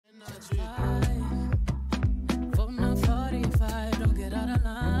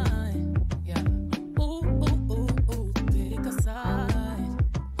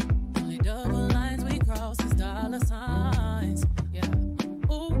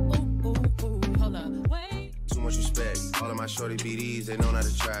my shorty BDs, they know not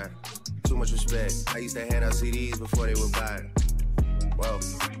to try. Too much respect. I used to hand out CDs before they would buy it. Whoa,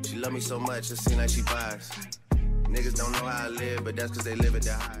 she love me so much, it seem like she buys. Niggas don't know how I live, but that's cause they live it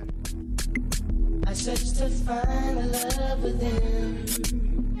to hide. I searched to find a love within.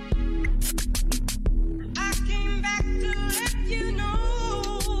 I came back to let you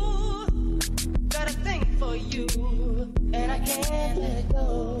know got a thing for you, and I can't let it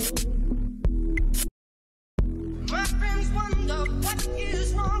go. My friends wonder what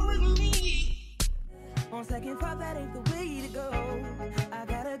is wrong with me. On second thought, that ain't the way to go. I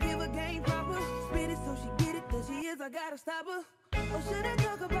gotta give a game proper, spit it so she get it, that she is, I gotta stop her. Or should I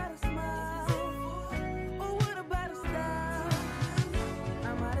talk about a smile? Or what about a style?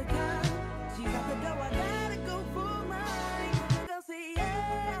 I'm out of time, she's out the door, I gotta go for mine. They'll say,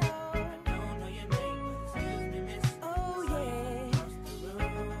 yeah. I don't know your name, but excuse me, miss. Oh, yeah.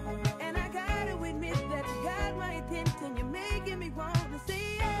 And I gotta admit that you got my attention, you're making me want to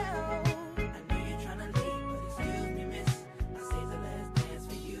say, yeah. I know you're trying to leave, but excuse me, miss. I saved the last dance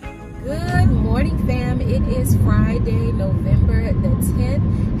for you. Good morning, fam. It is Friday, November the 10th.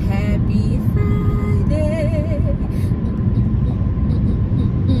 Happy Friday.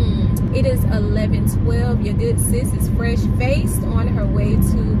 It is 11:12. Your good sis is fresh-faced on her way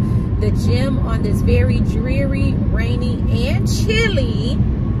to the gym on this very dreary, rainy, and chilly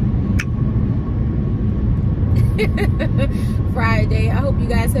Friday. I hope you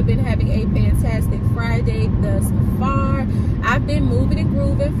guys have been having a fantastic Friday thus far. I've been moving and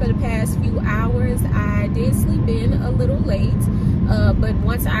grooving for the past few hours. I did sleep in a little late, but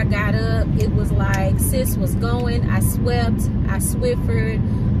once I got up, it was like sis was going. I swept, I Swiffered.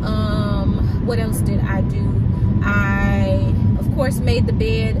 What else did I do? I, of course, made the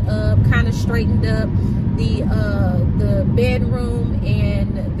bed up, kind of straightened up the bedroom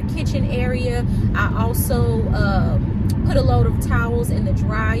and the kitchen area. I also put a load of towels in the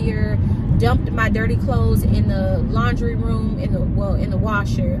dryer, dumped my dirty clothes in the laundry room, in the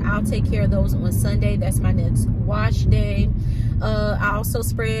washer. I'll take care of those on Sunday. That's my next wash day. I also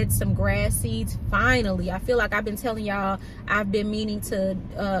spread some grass seeds. Finally, I feel like I've been telling y'all I've been meaning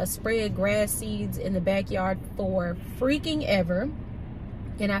to spread grass seeds in the backyard for freaking ever,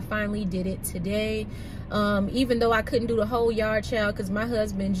 and I finally did it today. Even though I couldn't do the whole yard, child, because my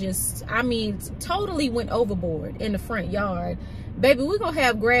husband just, I mean, totally went overboard in the front yard. Baby, we're gonna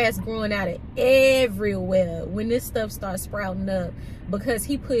have grass growing out of everywhere when this stuff starts sprouting up, because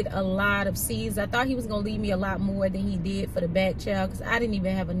he put a lot of seeds. I thought he was gonna leave me a lot more than he did for the back, child, because I didn't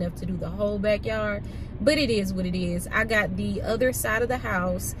even have enough to do the whole backyard. But it is what it is. I got the other side of the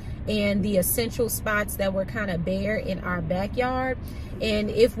house and the essential spots that were kind of bare in our backyard.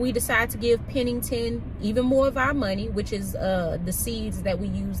 And if we decide to give Pennington even more of our money, which is the seeds that we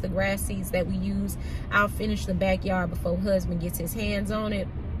use, the grass seeds that we use, I'll finish the backyard before husband gets his hands on it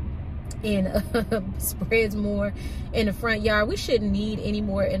and spreads more in the front yard. We shouldn't need any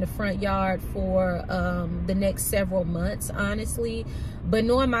more in the front yard for the next several months, honestly. But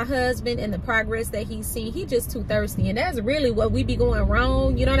knowing my husband and the progress that he's seen, he just too thirsty, and that's really what we be going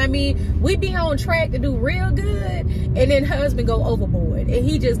wrong. You know what I mean? We be on track to do real good, and then husband go overboard, and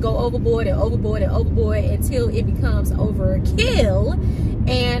he just go overboard and overboard and overboard until it becomes overkill.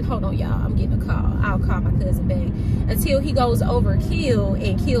 And hold on, y'all, I'm getting a call. I'll call my cousin back. Until he goes overkill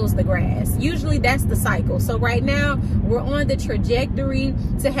and kills the grass. Usually that's the cycle. So right now we're on the trajectory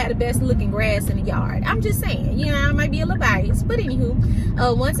to have the best looking grass in the yard. I'm just saying, you know, I might be a little biased, but anywho,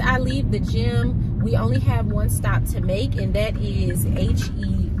 once I leave the gym, we only have one stop to make, and that is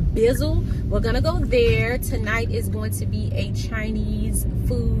H.E. Bizzle. We're gonna go there. Tonight is going to be a Chinese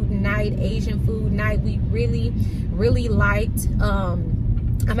food night, Asian food night. We really liked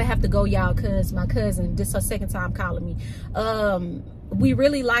I'm gonna have to go, y'all, because my cousin, this is her second time calling me. We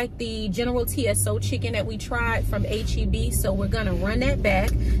really like the General TSO chicken that we tried from HEB, so we're gonna run that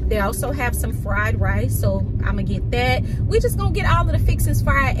back. They also have some fried rice, so I'm gonna get that. We just gonna get all of the fixings,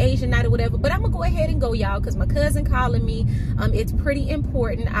 fried Asian night or whatever, but I'm gonna go ahead and go, y'all, because my cousin calling me. It's pretty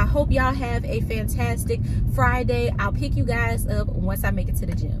important. I hope y'all have a fantastic Friday. I'll pick you guys up once I make it to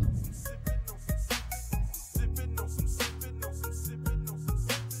the gym.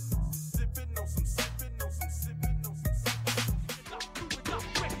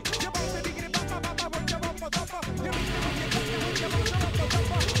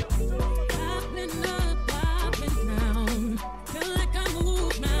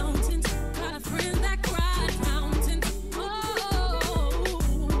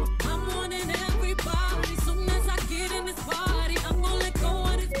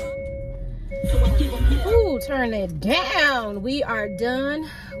 turn it down. We are done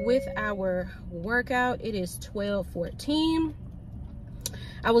with our workout. It is 12:14.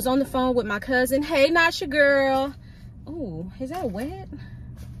 I was on the phone with my cousin. Hey, not your girl. Oh, is that wet?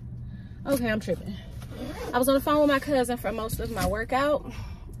 Okay, I'm tripping. I was on the phone with my cousin for most of my workout.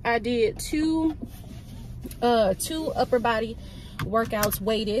 I did two upper body workouts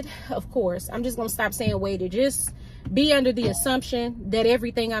weighted. Of course, I'm just gonna stop saying weighted. Just be under the assumption that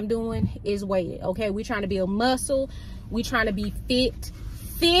everything I'm doing is weighted. Okay, we trying to build muscle. We trying to be fit,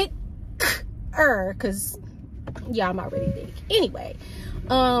 cause yeah, I'm already thick. Anyway,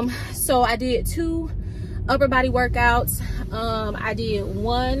 so I did 2 upper body workouts. I did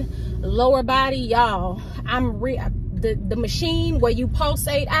 1 lower body, y'all. The machine where you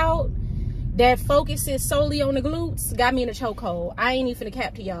pulsate out, that focuses solely on the glutes, got me in a chokehold. I ain't even finna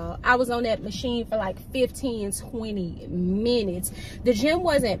cap to y'all. I was on that machine for like 15-20 minutes. The gym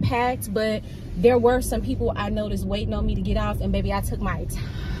wasn't packed, but there were some people I noticed waiting on me to get off, and baby, I took my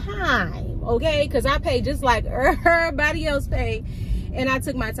time, okay? Because I paid just like everybody else paid, and I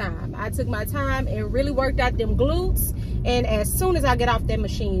took my time. I took my time and really worked out them glutes, and as soon as I get off that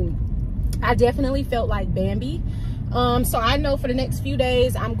machine, I definitely felt like Bambi. So I know for the next few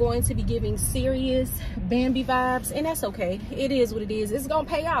days I'm going to be giving serious Bambi vibes, and that's okay. It is what it is. It's gonna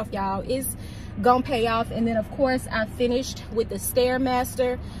pay off, y'all. It's gonna pay off. And then of course I finished with the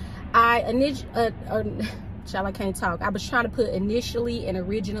Stairmaster. I can't talk. I was trying to put initially and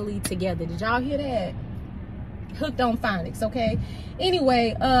originally together. Did y'all hear that? Hooked on phonics, okay?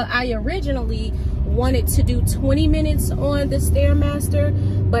 Anyway, I originally wanted to do 20 minutes on the Stairmaster,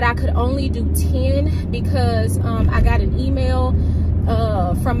 but I could only do 10 because I got an email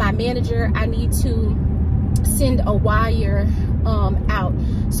from my manager. I need to send a wire out.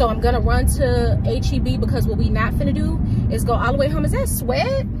 So I'm gonna run to HEB, because what we not finna do is go all the way home. Is that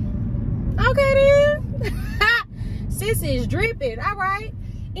sweat? Okay then. Sis is dripping. All right.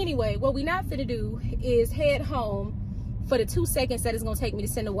 Anyway, what we not finna do is head home for the 2 seconds that it's gonna take me to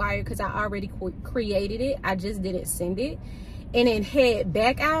send the wire, because I already created it. I just didn't send it. And then head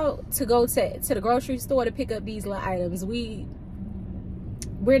back out to go to the grocery store to pick up these little items. We're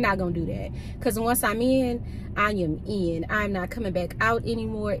not gonna do that, because once I'm in, I am in. I'm not coming back out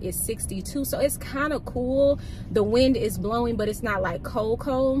anymore. It's 62, so it's kind of cool. The wind is blowing, but it's not like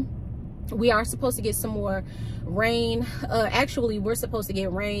cold. We are supposed to get some more rain. Actually, we're supposed to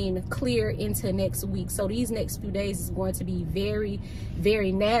get rain clear into next week. So these next few days is going to be very,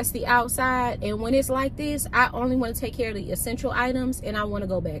 very nasty outside. And when it's like this, I only want to take care of the essential items, and I want to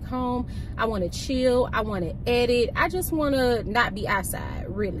go back home. I want to chill. I want to edit. I just want to not be outside,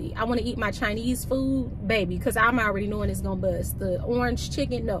 really. I want to eat my Chinese food, baby, because I'm already knowing it's going to bust. The orange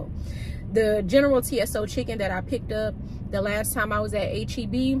chicken, no. The General TSO chicken that I picked up the last time I was at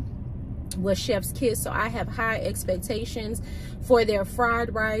HEB was Chef's Kiss, so I have high expectations for their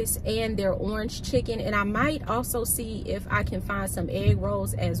fried rice and their orange chicken. And I might also see if I can find some egg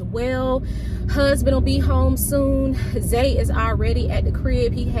rolls as well. Husband will be home soon. Zay is already at the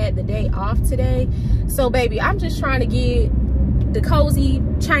crib. He had the day off today. So baby, I'm just trying to get the cozy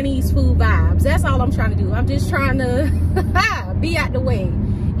Chinese food vibes. That's all I'm trying to do. I'm just trying to be out the way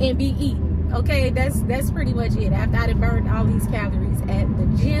and be eating. Okay, that's pretty much it. After I done burned all these calories at the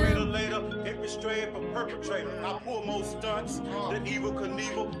gym. Straight for perpetrator. I pull more stunts than Evil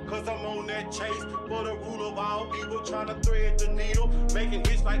Knievel, cause I'm on that chase for the root of all evil, trying to thread the needle, making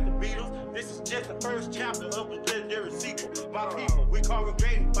hits like the Beatles. This is just the first chapter of a legendary sequel. My people, we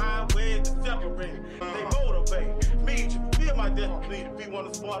congregating, find ways to separate. They motivate me to feel my destiny to be one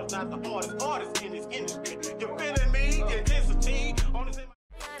of the smartest, not the hardest in this industry. You're feeling me, the intensity on this.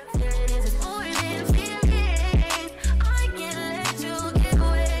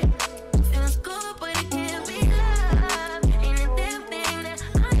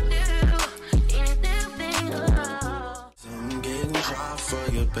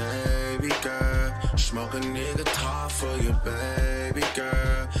 Baby girl, smoke a nigga top for your baby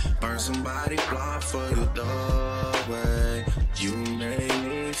girl, burn somebody block for your doorway. You make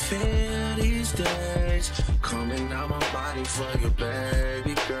me feel these days coming out my body for your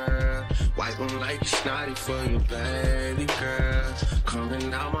baby girl, wipe them like you snotty for your baby girl,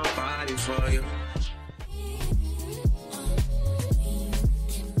 coming out my body for you.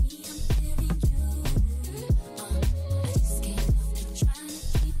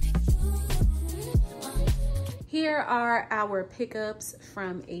 Here are our pickups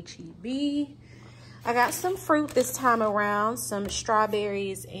from HEB. I got some fruit this time around, some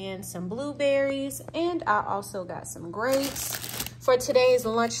strawberries and some blueberries, and I also got some grapes. For today's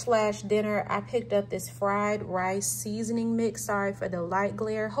lunch/dinner, I picked up this fried rice seasoning mix. Sorry for the light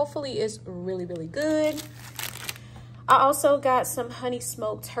glare. Hopefully it's really, really good. I also got some honey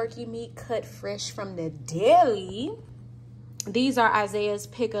smoked turkey meat cut fresh from the deli. These are Isaiah's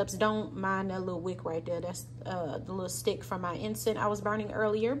pickups. Don't mind that little wick right there. That's the little stick from my incense I was burning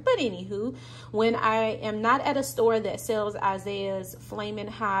earlier. But anywho, when I am not at a store that sells Isaiah's Flamin'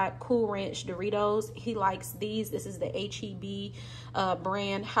 Hot Cool Ranch Doritos, he likes these. This is the HEB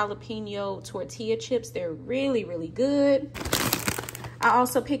brand jalapeno tortilla chips. They're really, really good. I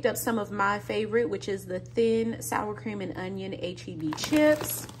also picked up some of my favorite, which is the thin sour cream and onion HEB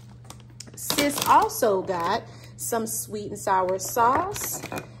chips. Sis also got some sweet and sour sauce,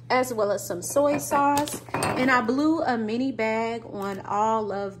 as well as some soy sauce. And I blew a mini bag on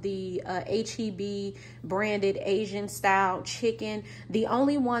all of the HEB branded Asian style chicken. The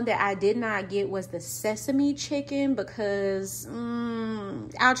only one that I did not get was the sesame chicken because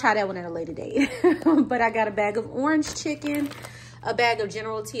I'll try that one at a later date. But I got a bag of orange chicken, a bag of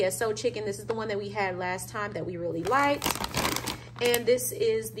General TSO chicken. This is the one that we had last time that we really liked. And this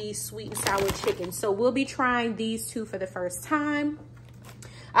is the sweet and sour chicken. So we'll be trying these two for the first time.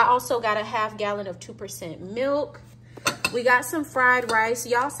 I also got a half gallon of 2% milk. We got some fried rice.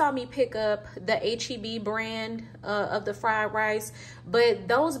 Y'all saw me pick up the HEB brand of the fried rice, but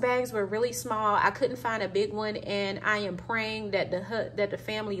those bags were really small. I couldn't find a big one, and I am praying that the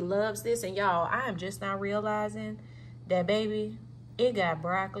family loves this. And y'all, I am just now realizing that, baby, it got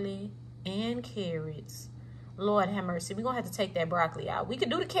broccoli and carrots. Lord have mercy. We're going to have to take that broccoli out. We can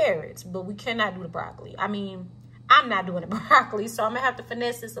do the carrots, but we cannot do the broccoli. I mean, I'm not doing the broccoli, so I'm going to have to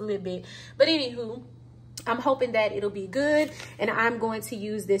finesse this a little bit. But anywho, I'm hoping that it'll be good. And I'm going to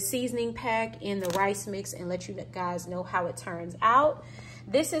use this seasoning pack in the rice mix and let you guys know how it turns out.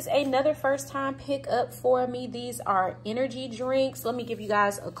 This is another first time pickup for me. These are energy drinks. Let me give you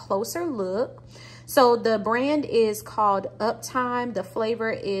guys a closer look. So the brand is called Uptime. The flavor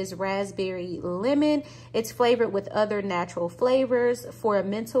is raspberry lemon. It's flavored with other natural flavors for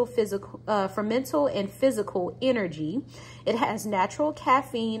mental and physical energy. It has natural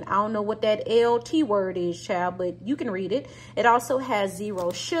caffeine. I don't know what that Elle T word is, child, but you can read it. It also has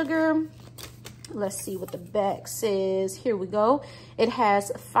 0 sugar. Let's see what the back says. Here we go. It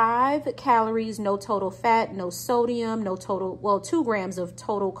has 5 calories, no total fat, no sodium, no total, well, 2 grams of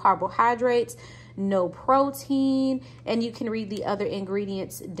total carbohydrates, no protein, and you can read the other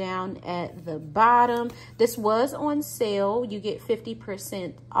ingredients down at the bottom. This was on sale. You get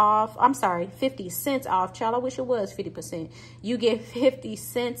 50% off. I'm sorry, 50 cents off. Child, I wish it was 50%. You get 50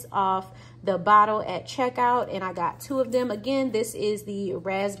 cents off the bottle at checkout, and I got 2 of them. Again, this is the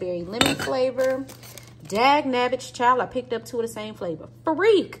raspberry lemon flavor. Dag nabbit, child, I picked up 2 of the same flavor.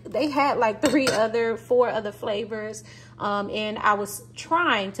 Freak! They had like 4 other flavors. And I was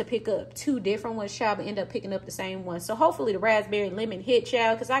trying to pick up 2 different ones, child, but ended up picking up the same one. So hopefully the raspberry lemon hit,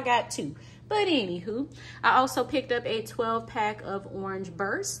 child, because I got 2. But anywho, I also picked up a 12-pack of Orange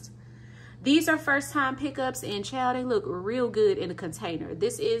Burst. These are first time pickups, and child, they look real good in a container.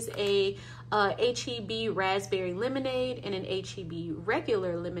 This is a HEB raspberry lemonade and an HEB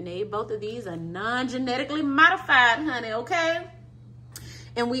regular lemonade. Both of these are non-genetically modified, honey, okay?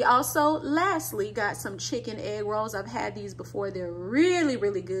 And we also, lastly, got some chicken egg rolls. I've had these before. They're really,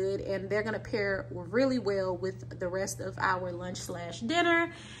 really good, and they're going to pair really well with the rest of our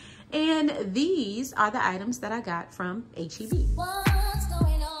lunch/dinner. And these are the items that I got from HEB. What's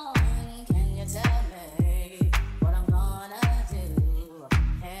going on? Can you tell me what I'm gonna do?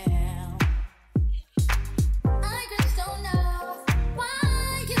 Yeah. I just don't know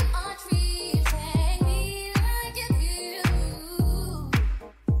why you are treating me like you do.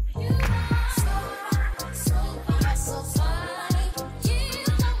 You are so fine. You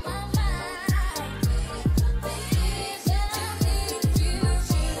know my mind. Please tell me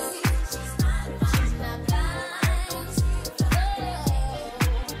she's not blind.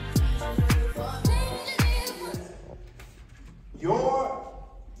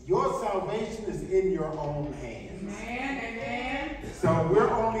 Your salvation is in your own hands. Amen. So we're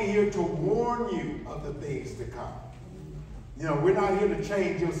only here to warn you of the things to come. You know, we're not here to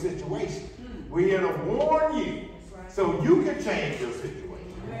change your situation. We're here to warn you so you can change your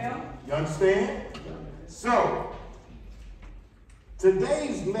situation. You understand? So,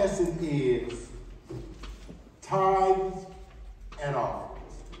 today's lesson is tithes and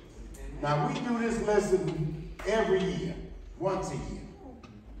offerings. Now, we do this lesson every year, once a year.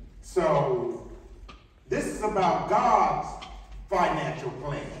 So, this is about God's financial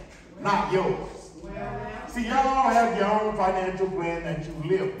plan, not yours. See, y'all have your own financial plan that you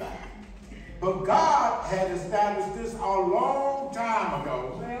live by. But God had established this a long time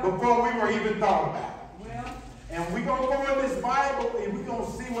ago before we were even thought about. And we're going to go in this Bible and we're going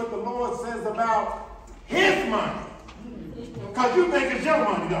to see what the Lord says about his money. because you think it's your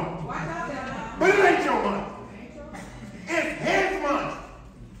money, don't you? But it ain't your money. It's his money,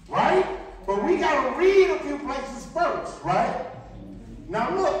 right? But we got to read a few places first, right?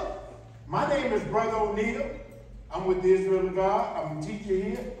 Now look, my name is Brother O'Neill. I'm with the Israel of God. I'm a teacher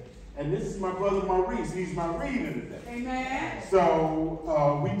here. And this is my brother Maurice. He's my reader today. Amen.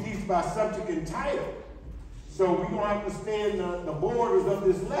 So we teach by subject and title. So we're going to have to stay in the borders of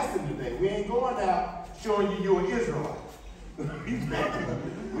this lesson today. We ain't going out showing you you're an Israelite.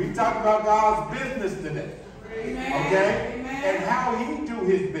 We talk about God's business today. Amen. Okay? Amen. And how he do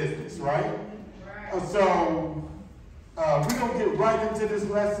his business, right? So we're going to get right into this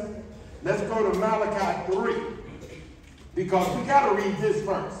lesson. Let's go to Malachi 3. Because we got to read this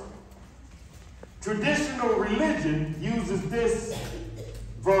first. Traditional religion uses this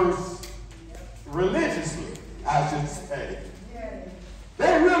verse religiously, I should say.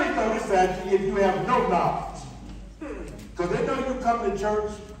 They really throw this at you if you have no knowledge. Because they know you come to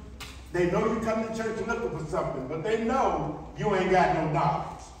church. They know you come to church looking for something, but they know you ain't got no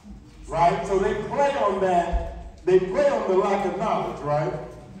knowledge. Right? So they play on that. They play on the lack of knowledge, right?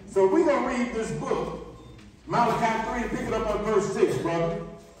 So we're going to read this book. Malachi 3, pick it up on verse 6, brother.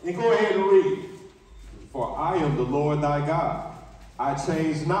 And go ahead and read. For I am the Lord thy God. I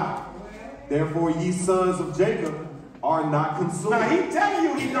change not. Therefore ye sons of Jacob are not consumed. Now he telling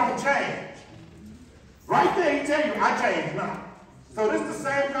you he don't change. Right there he tell you, I change not. So this is the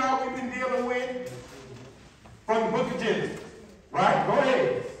same God we've been dealing with from the book of Genesis. Right? Go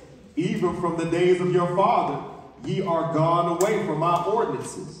ahead. Even from the days of your father, ye are gone away from my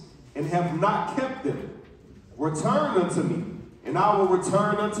ordinances, and have not kept them. Return unto me, and I will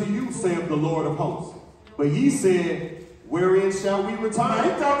return unto you, saith the Lord of hosts. But ye said, wherein shall we return? Now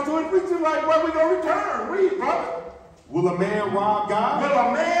he talks to his preacher like, where we going to return? Read, brother. Will a man rob God? Will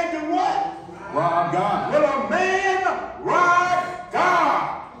a man do what? Rob God. Will a man rob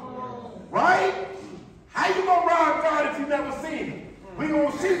God? Right? How you going to rob God if you never seen him? We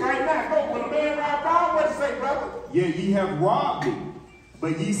going to see right now. Go, will a man rob God? What it say, brother? Yea, ye have robbed me.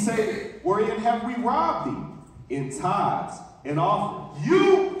 But ye say, wherein have we robbed thee? In tithes and offerings.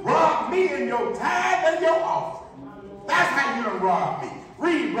 You robbed me in your tithe and your offering. That's how you done robbed me.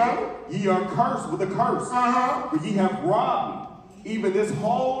 Read, brother. Ye are cursed with a curse. For ye have robbed me, even this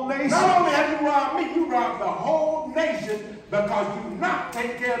whole nation. Not only have you robbed me, you robbed the whole nation because you not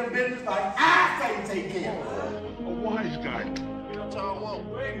take care of the business like I say take care of it. A wise guy. You know, Tom won't.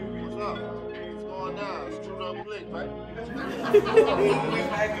 What's up? What's going down? It's true up blick, right?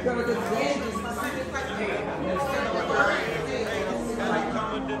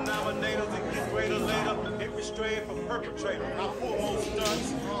 Common denominators and get greater later. Every straying for perpetrator. I pull more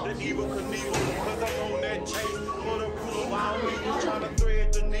stunts than evil Knievel because I'm on that chase. For the rule of all evil, trying to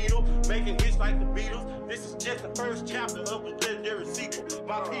thread the needle, making hits like the Beatles. This is just the first chapter of a legendary sequel.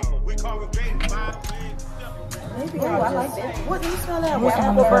 My people, we congregate by maybe I like that. What do you smell that? What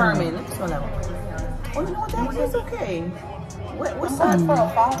apple bourbon? Let me smell that one. Oh, you know what? That one is okay. What size for a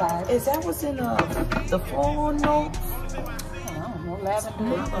 5? Is that what's in the floral notes? I don't know,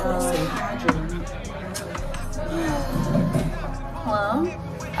 lavender. Well,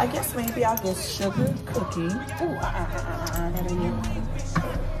 I guess maybe I'll get sugar cookie. Ooh, that ain't it.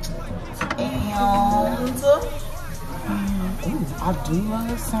 And ooh, I do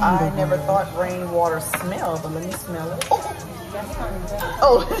love some. I never thought rainwater smelled, but let me smell it.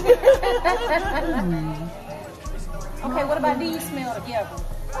 Oh. Okay, what about these smell together?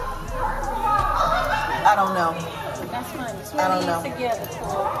 I don't know. That's fine. I don't know. Together.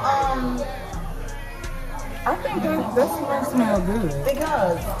 I think that smell good. It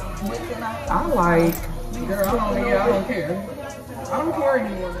does. I like. Girl, I don't care. I don't care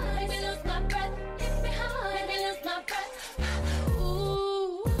anymore.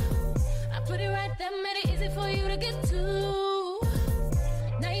 For you to get to.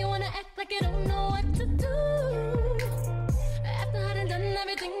 Now you wanna act like you don't know what to do. After I done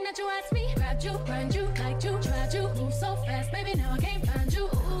everything that you asked me, grabbed you, grind you, liked you, tried you, move so fast, baby, now I can't find you.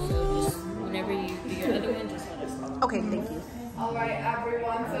 Whenever you do your other one, just let us know. Okay, thank you. All right,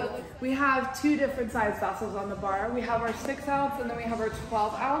 everyone. So we have 2 different size vessels on the bar. We have our 6 ounce and then we have our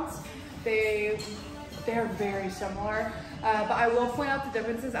 12 ounce. They're very similar, but I will point out the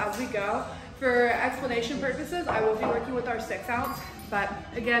differences as we go. For explanation purposes, I will be working with our 6 ounce, but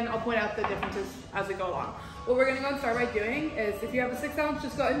again, I'll point out the differences as we go along. What we're gonna go and start by doing is, if you have a 6 ounce,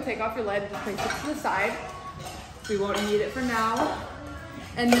 just go ahead and take off your lid and just place it to the side. We won't need it for now.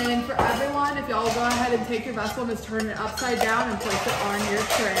 And then for everyone, if y'all go ahead and take your vessel and just turn it upside down and place it on your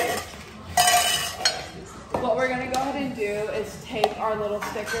tray. What we're gonna go ahead and do is take our little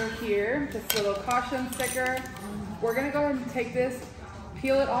sticker here, this little caution sticker, we're gonna go ahead and take this,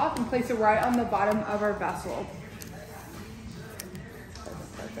 peel it off, and place it right on the bottom of our vessel.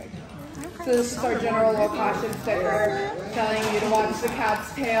 Perfect. So this is our general little caution sticker telling you to watch the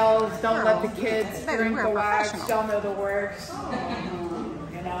cat's tails, don't let the kids drink the wax, don't know the works.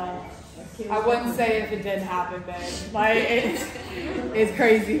 You know, I wouldn't say if it didn't happen, babe. Like, it's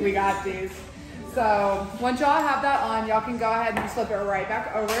crazy we got these. So once y'all have that on, y'all can go ahead and slip it right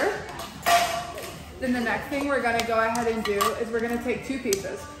back over. Then the next thing we're gonna go ahead and do is we're gonna take 2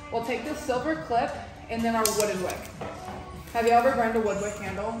 pieces. We'll take this silver clip and then our wooden wick. Have you ever burned a wood wick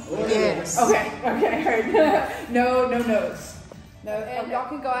candle? Yes. Okay, no nose. No, and y'all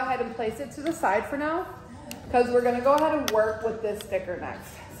can go ahead and place it to the side for now, because we're gonna go ahead and work with this sticker next.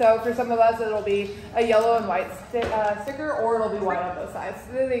 So for some of us, it'll be a yellow and white sticker, or it'll be white on both sides.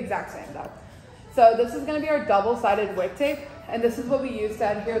 They're the exact same though. So this is gonna be our double-sided wick tape, and this is what we use to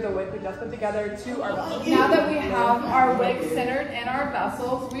adhere the wick we just put together to our vessel. Now that we have our wick centered in our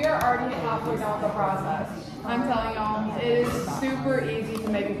vessels, we are already halfway down the process. I'm telling y'all, it is super easy to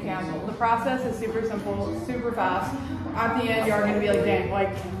make a candle. The process is super simple, super fast. At the end, you are gonna be like, dang,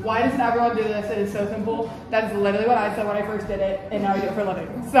 like, why doesn't everyone do this? It is so simple. That is literally what I said when I first did it, and now I do it for a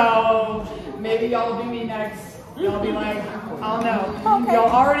living. So maybe y'all will do me next. Y'all be like, I don't know. Okay. Y'all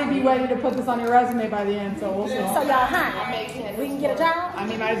already be ready to put this on your resume by the end, so we'll see. So y'all hired. We can get a job? I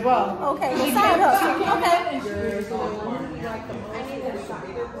mean, might as well. Okay, well, sign up. Okay.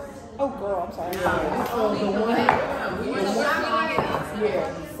 Oh, girl, I'm sorry.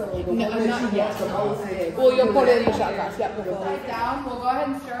 Well, you'll put it in the shot glass. Yep. We'll put it down. We'll go ahead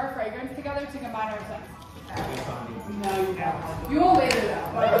and stir our fragrance together to combine our scents. No, you don't. You will later though.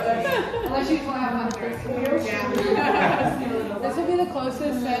 Unless you just want to have one drink. This will be the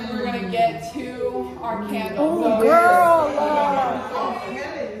closest scent we're going to get to our candle. Oh, girl.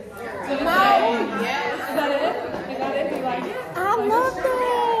 So is that it? Is that it? You like it? I love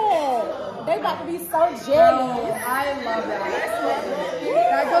that. They about to be so jealous. I love that.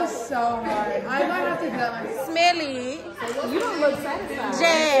 That goes so hard. I might have to do that myself. Smelly. You don't look satisfied.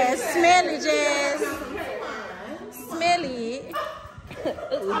 Jazz. Smelly Jazz. Smelly.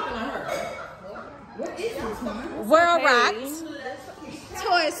 World rocked.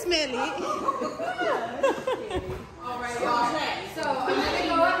 Toy Smelly. Alright, y'all. So I'm gonna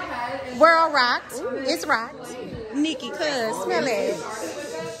go ahead and World rocked. It's rocked. Nikki, cuz Smelly.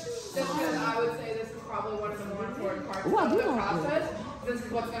 Just because I would say this is probably one of the more important parts of the process. This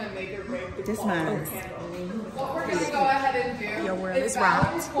is what's going to make or break the candle. What we're going to go ahead and do Your world is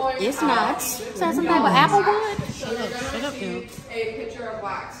balance rocked. point It's out. not. So some type of apple wood. So we're going to need a pitcher of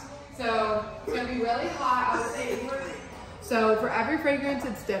wax. So it's going to be really hot. I would say. So for every fragrance,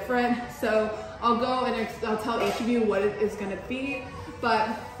 it's different. So I'll go and I'll tell each of you what it is going to be. But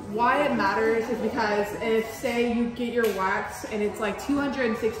why it matters is because if, say, you get your wax and it's like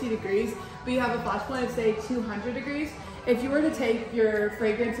 260 degrees, but you have a flash point of, say, 200 degrees, if you were to take your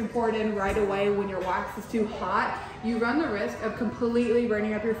fragrance and pour it in right away when your wax is too hot, you run the risk of completely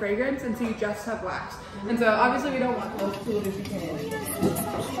burning up your fragrance until you just have wax. And so obviously we don't want those two if you can.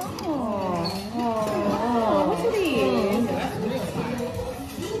 What's it is?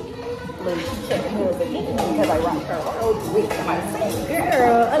 Because I rocked her world with my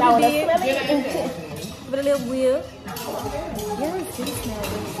girl. A little bit. With a little wheel. Yes, it smells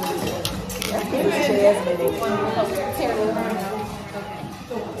really good. That's good.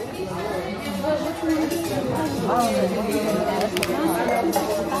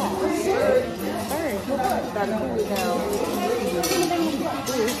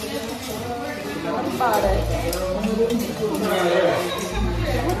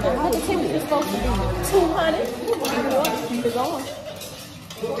 How the temperature is supposed to be 200. Keep it going.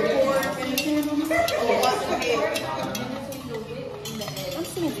 I'm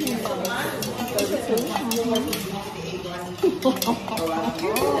seeing people on 32.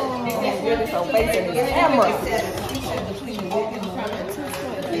 So facing the camera.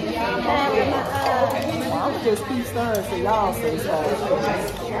 I'm just keep stirring so y'all say so.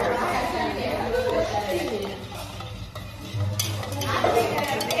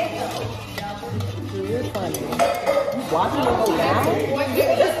 You're funny. You watching it go down?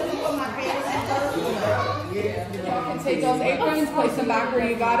 Y'all can take those aprons, place them back where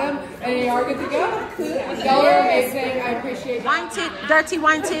you got them, and you are good to go. Y'all are amazing. I appreciate it. Wine tit, dirty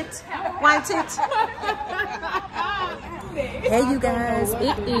wine tit, wine tit. Hey, you guys,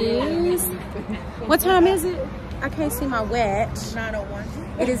 it is. What time is it? I can't see my watch. 9:01.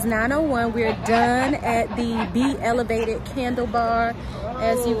 It is 9:01. We're done at the Be Elevated Candle Bar.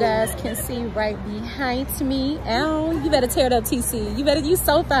 As you guys can see right behind me. Elle, you better tear it up, TC. You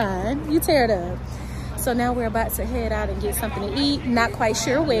so fine. You tear it up. So now we're about to head out and get something to eat. Not quite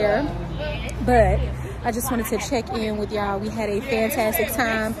sure where, but I just wanted to check in with y'all. We had a fantastic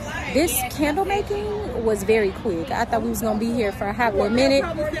time. This candle making was very quick. I thought we was gonna be here for a hot little minute.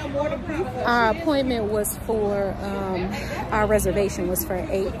 Our appointment was for, our reservation was for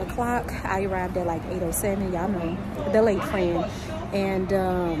 8 o'clock. I arrived at like 8:07, y'all know, the late friend. And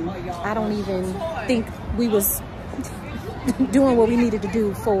I don't even think we was doing what we needed to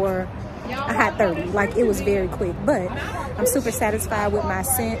do for a hot 30. Like, it was very quick, but I'm super satisfied with my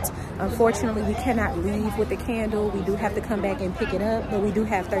scent. Unfortunately, we cannot leave with the candle. We do have to come back and pick it up, but we do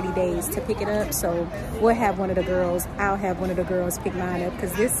have 30 days to pick it up. So we'll have one of the girls, I'll have one of the girls pick mine up,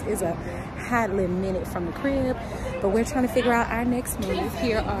 because this is a hot little minute from the crib. But we're trying to figure out our next move.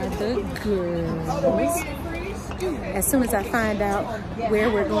 Here are the girls. As soon as I find out where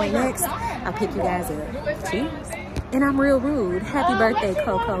we're going next, I'll pick you guys up. Cheers. And I'm real rude. Happy birthday,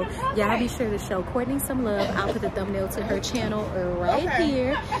 Coco. Y'all be sure to show Courtney some love. I'll put the thumbnail to her channel right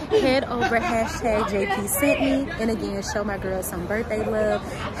here. Head over, hashtag JP sent me. And again, show my girl some birthday love.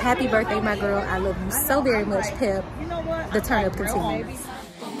 Happy birthday, my girl. I love you so very much, Pep. The turn up continues.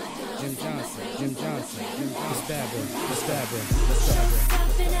 Jim Johnson, Jim Johnson, the stabber, the stabber, the stabber.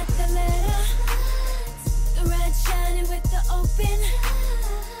 The red shining with the open.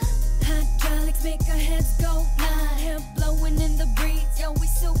 Hydraulics make our heads go mad. Hair blowing in the breeze, yo, we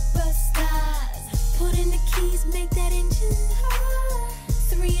superstars. Put in the keys, make that engine hot.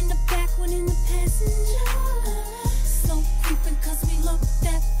 3 in the back, 1 in the passenger. Slow creeping cause we look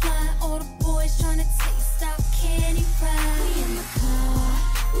that fly. All the boys trying to taste our candy ride. We in the car,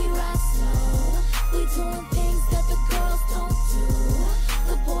 we ride slow. We doing things that the girls don't do.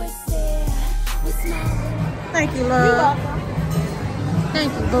 The boys there, we smile. Thank you, love.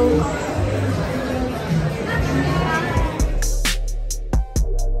 Thank you, boo.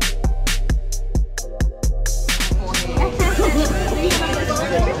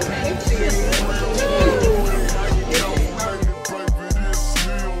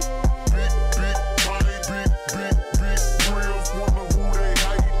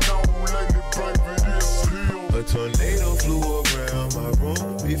 A tornado flew around my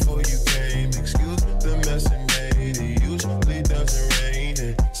room before you came. Excuse the mess it made. It usually doesn't rain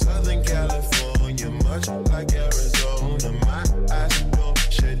in Southern California, much like Arizona. My eyes don't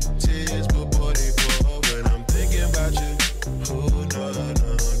shed tears, but boy they fall when I'm thinking about you. Oh no, no,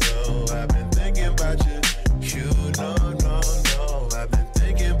 no, I've been thinking about you. You no, no, no, I've been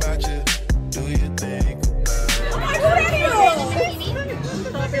thinking about you. Do you think about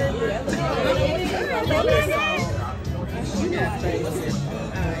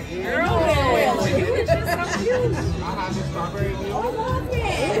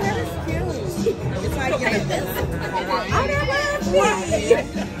It's like getting this.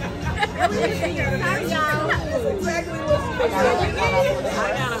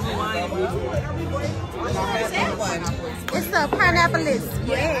 It's the pineapple list.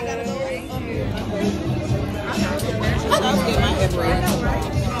 Yeah.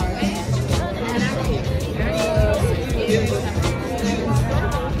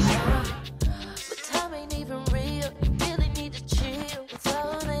 But time ain't even real. You really need to chill. It's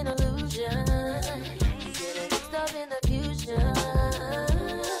all an illusion. Getting stuff in the future.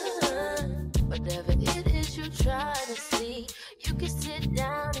 Whatever it is you try to see, you can sit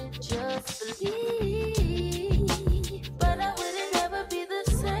down and just believe. But I wouldn't ever be the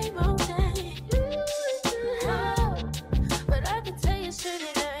same old day. But I can tell you straight,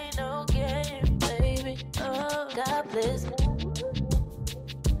 it ain't no game, baby. Oh, God bless me.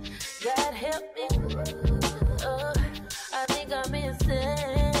 God help me. Oh, I think I'm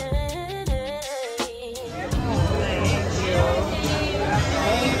insane.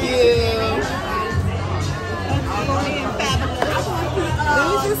 Thank you.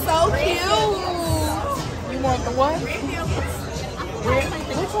 These are so cute. You want the what?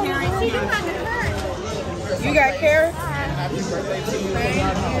 Which one? You got carrots? Happy birthday to you. Thank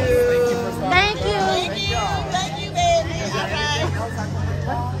you. Thank you. Thank you. Thank you, baby. All right.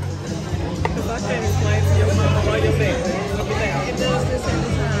 I can't explain to your mama why you're there. It does this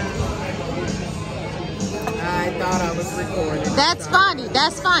every time. I thought I was recording. That's funny.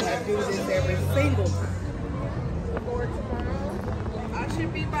 That's funny. I do this every single time. For tomorrow, I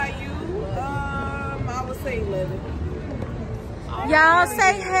should be by you. I would say 11. Y'all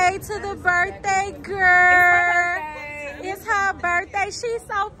say hey to the birthday girl. It's her birthday. She's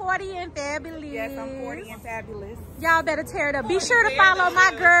so 40 and fabulous. Yes, I'm 40 and fabulous. Y'all better tear it up. Be sure to follow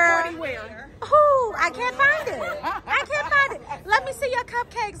my girl. 40 where? Ooh, I can't find it. I can't find it. Let me me see your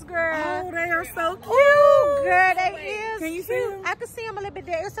cupcakes, girl. Oh, they are so cute. Ooh, girl, they is. Can you see them? I can see them a little bit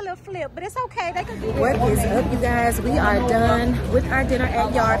there. It's a little flip, but it's okay. They can do What is up, you guys? We are done with our dinner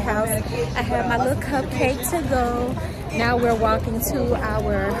at Yard House. I have my little cupcake to go. Now we're walking to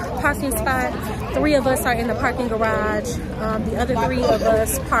our parking spot. 3 of us are in the parking garage. The other 3 of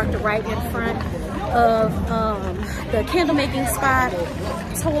us parked right in front of the candle making spot.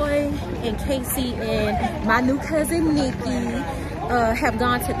 Toy and Casey and my new cousin Nikki have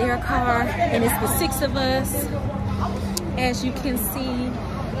gone to their car, and it's the 6 of us. As you can see,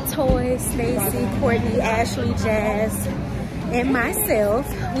 Toy, Stacy, Courtney, Ashley, Jazz, and myself.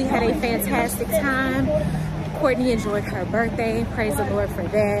 We had a fantastic time. Courtney enjoyed her birthday. Praise the Lord for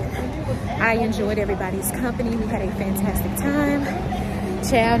that. I enjoyed everybody's company. We had a fantastic time.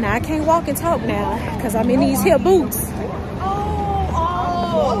 Child, now I can't walk and talk now because I'm in these here boots.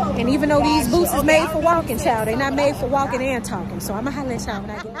 And even though these boots is made for walking, child, they're not made for walking and talking. So I'm gonna holler at y'all when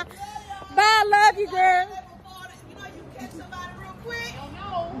I get out. Bye, love you, girl.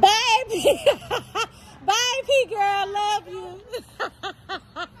 Baby. Baby, girl, love you.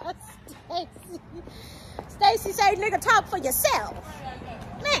 Stacy say, nigga, talk for yourself.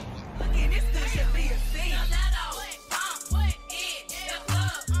 Man.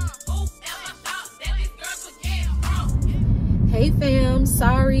 Hey fam,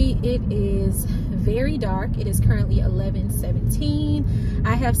 sorry it is very dark. It is currently 11:17.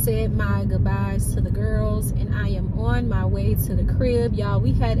 I have said my goodbyes to the girls and I am on my way to the crib. Y'all,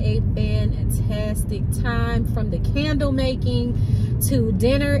 we had a fantastic time, from the candle making to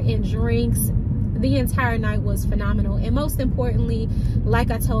dinner and drinks. The entire night was phenomenal, and most importantly, like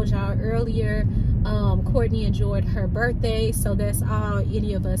I told y'all earlier, Courtney enjoyed her birthday, so that's all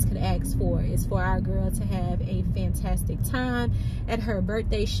any of us could ask for, is for our girl to have a fantastic time at her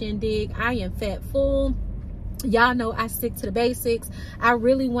birthday shindig. I am fat full. Y'all know I stick to the basics. I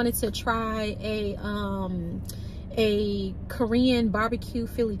really wanted to try a Korean barbecue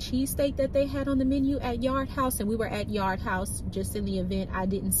Philly cheesesteak that they had on the menu at Yard House, and we were at Yard House just in the event I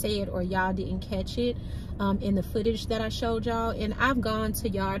didn't say it or y'all didn't catch it in the footage that I showed y'all. And I've gone to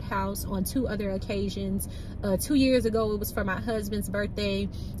Yard House on 2 other occasions. 2 years ago it was for my husband's birthday,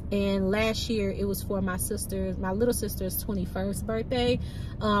 and last year it was for my little sister's 21st birthday.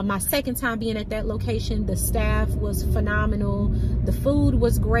 My second time being at that location, the staff was phenomenal, the food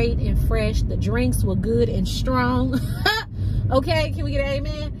was great and fresh, the drinks were good and strong. Okay, can we get an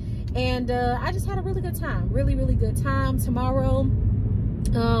amen? And I just had a really good time, really good time. Tomorrow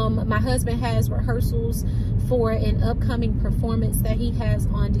my husband has rehearsals for an upcoming performance that he has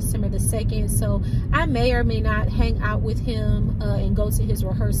on December the 2nd, so I may or may not hang out with him and go to his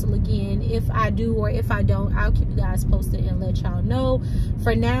rehearsal again. If I do or if I don't, I'll keep you guys posted and let y'all know.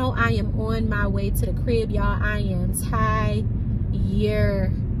 For now, I am on my way to the crib, y'all. I am tired.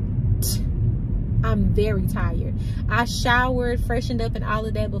 I'm very tired. I showered, freshened up and all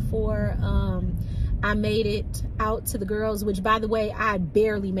of that before I made it out to the girls, which, by the way, I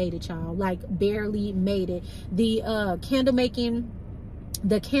barely made it, y'all. Like, barely made it. The candle making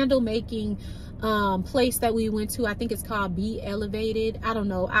place that we went to, I think it's called Be Elevated. I don't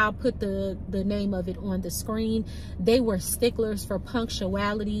know. I'll put the name of it on the screen. They were sticklers for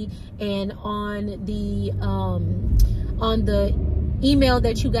punctuality, and on the email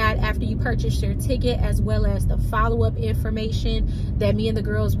that you got after you purchased your ticket, as well as the follow-up information that me and the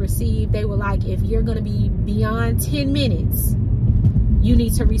girls received, they were like, if you're going to be beyond 10 minutes, you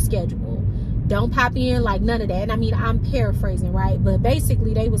need to reschedule. Don't pop in, like, none of that. And I mean, I'm paraphrasing, right? But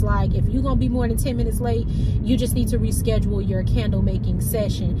basically they was like, if you're going to be more than 10 minutes late, you just need to reschedule your candle making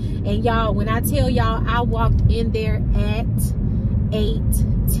session. And y'all, when I tell y'all, I walked in there at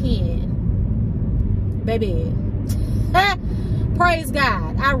 8:10, baby. Praise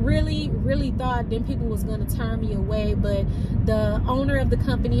God. I really thought them people was going to turn me away, but the owner of the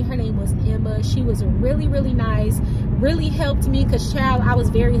company, her name was Emma, she was really nice, really helped me, because, child, I was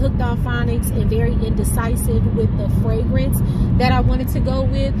very hooked on phonics and very indecisive with the fragrance that I wanted to go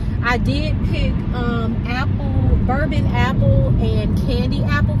with. I did pick bourbon apple and candy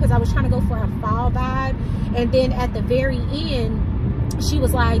apple, because I was trying to go for a fall vibe. And then at the very end, she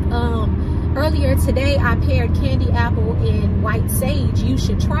was like, earlier today I paired candy apple and white sage, you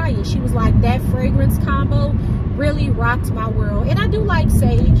should try it. She was like, that fragrance combo really rocked my world. And I do like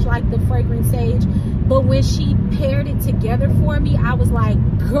sage, like the fragrance sage, but when she paired it together for me, I was like,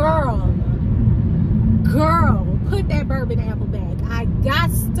 girl, put that bourbon apple back. I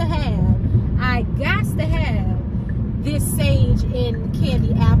got to have this sage and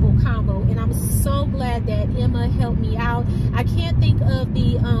candy apple combo, and I'm so glad that Emma helped me out. I can't think of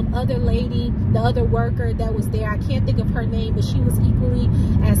the other lady, the other worker that was there, I can't think of her name, but she was equally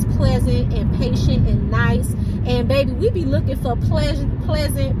as pleasant and patient and nice. And baby, we be looking for pleasant,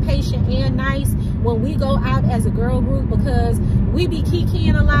 patient, and nice when we go out as a girl group, because we be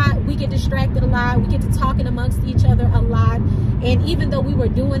kikiing a lot, we get distracted a lot, we get to talking amongst each other a lot. And even though we were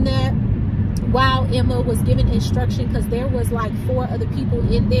doing that while Emma was giving instruction, because there was like 4 other people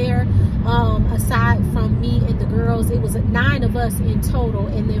in there, aside from me and the girls, it was 9 of us in total,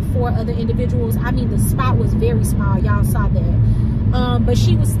 and then 4 other individuals. I mean, the spot was very small, y'all saw that. But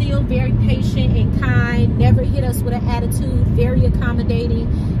she was still very patient and kind, never hit us with an attitude, very accommodating.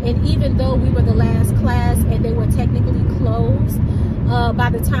 And even though we were the last class and they were technically closed, by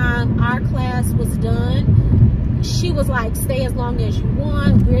the time our class was done, she was like, stay as long as you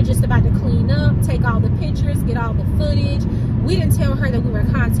want. We're just about to clean up, take all the pictures, get all the footage. We didn't tell her that we were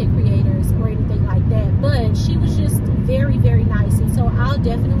content creators or anything like that, but she was just very, very nice. And so I'll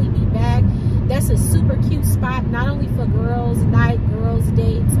definitely be back. That's a super cute spot, not only for girls' night, girls'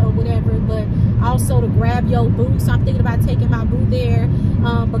 dates or whatever, but also to grab your boo. So I'm thinking about taking my boo there,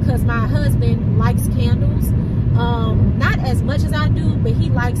 because my husband likes candles. Not as much as I do, but he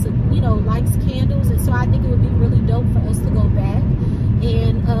likes, likes candles. And so I think it would be really dope for us to go back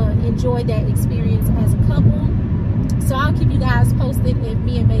and enjoy that experience as a couple. So I'll keep you guys posted if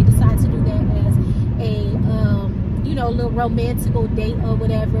me and May decide to do that as a little romantical date or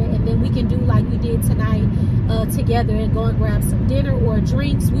whatever, and then we can do like we did tonight together and go and grab some dinner or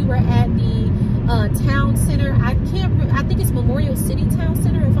drinks. We were at the town center. I think it's Memorial City Town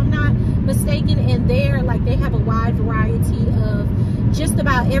Center if I'm not mistaken, and there like they have a wide variety of just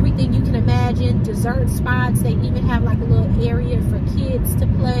about everything you can imagine. Dessert spots, they even have like a little area for kids to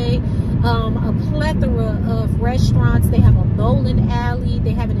play, a plethora of restaurants. They have a bowling alley,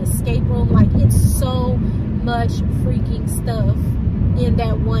 they have an escape room. Like, it's so much freaking stuff in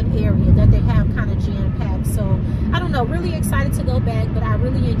that one area that they have kind of jam-packed. So I don't know, really excited to go back, but I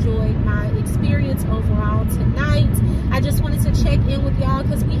really enjoyed my experience overall tonight. I just wanted to check in with y'all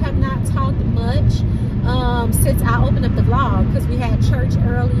because we have not talked much since I opened up the vlog, because we had church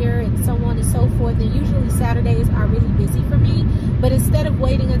earlier and so on and so forth, and usually Saturdays are really busy for me. But instead of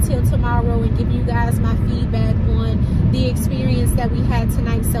waiting until tomorrow and giving you guys my feedback on the experience that we had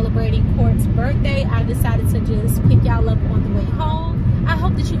tonight celebrating Court's birthday, I decided to just pick y'all up on the way home. I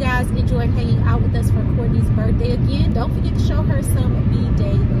hope that you guys enjoyed hanging out with us for Courtney's birthday again. Don't forget to show her some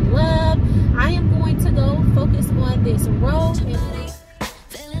B-Day love. I am going to go focus on this road and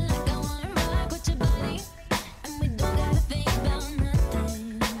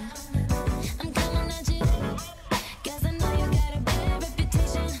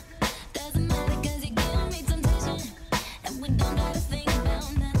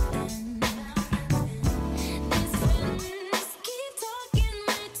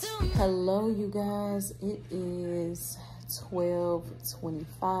hello you guys, it is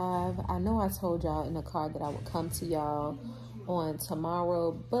 12:25. I know I told y'all in the car that I would come to y'all on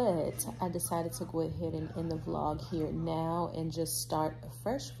tomorrow, but I decided to go ahead and end the vlog here now and just start a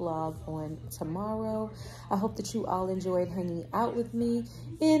fresh vlog on tomorrow. I hope that you all enjoyed hanging out with me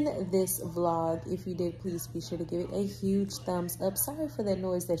in this vlog. If you did, please be sure to give it a huge thumbs up. Sorry for that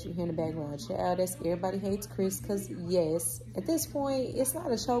noise that you hear in the background, child. That's Everybody Hates Chris, because yes, at this point it's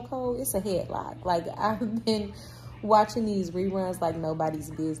not a chokehold, it's a headlock. Like, I've been watching these reruns like nobody's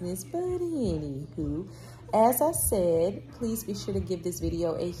business. But anywho, as I said, please be sure to give this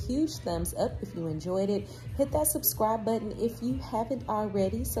video a huge thumbs up if you enjoyed it. Hit that subscribe button if you haven't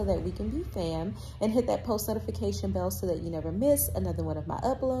already so that we can be fam. And hit that post notification bell so that you never miss another one of my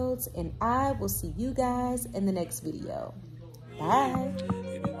uploads. And I will see you guys in the next video. Bye.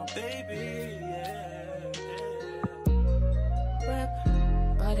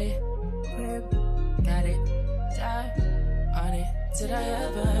 Got it, die on it. Did I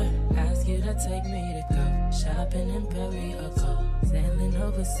ever ask you to take me to go shopping in Paris or go sailing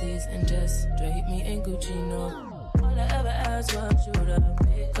overseas and just drape me in Gucci? No, all I ever asked was you to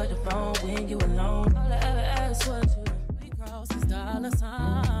pick up the phone when you alone.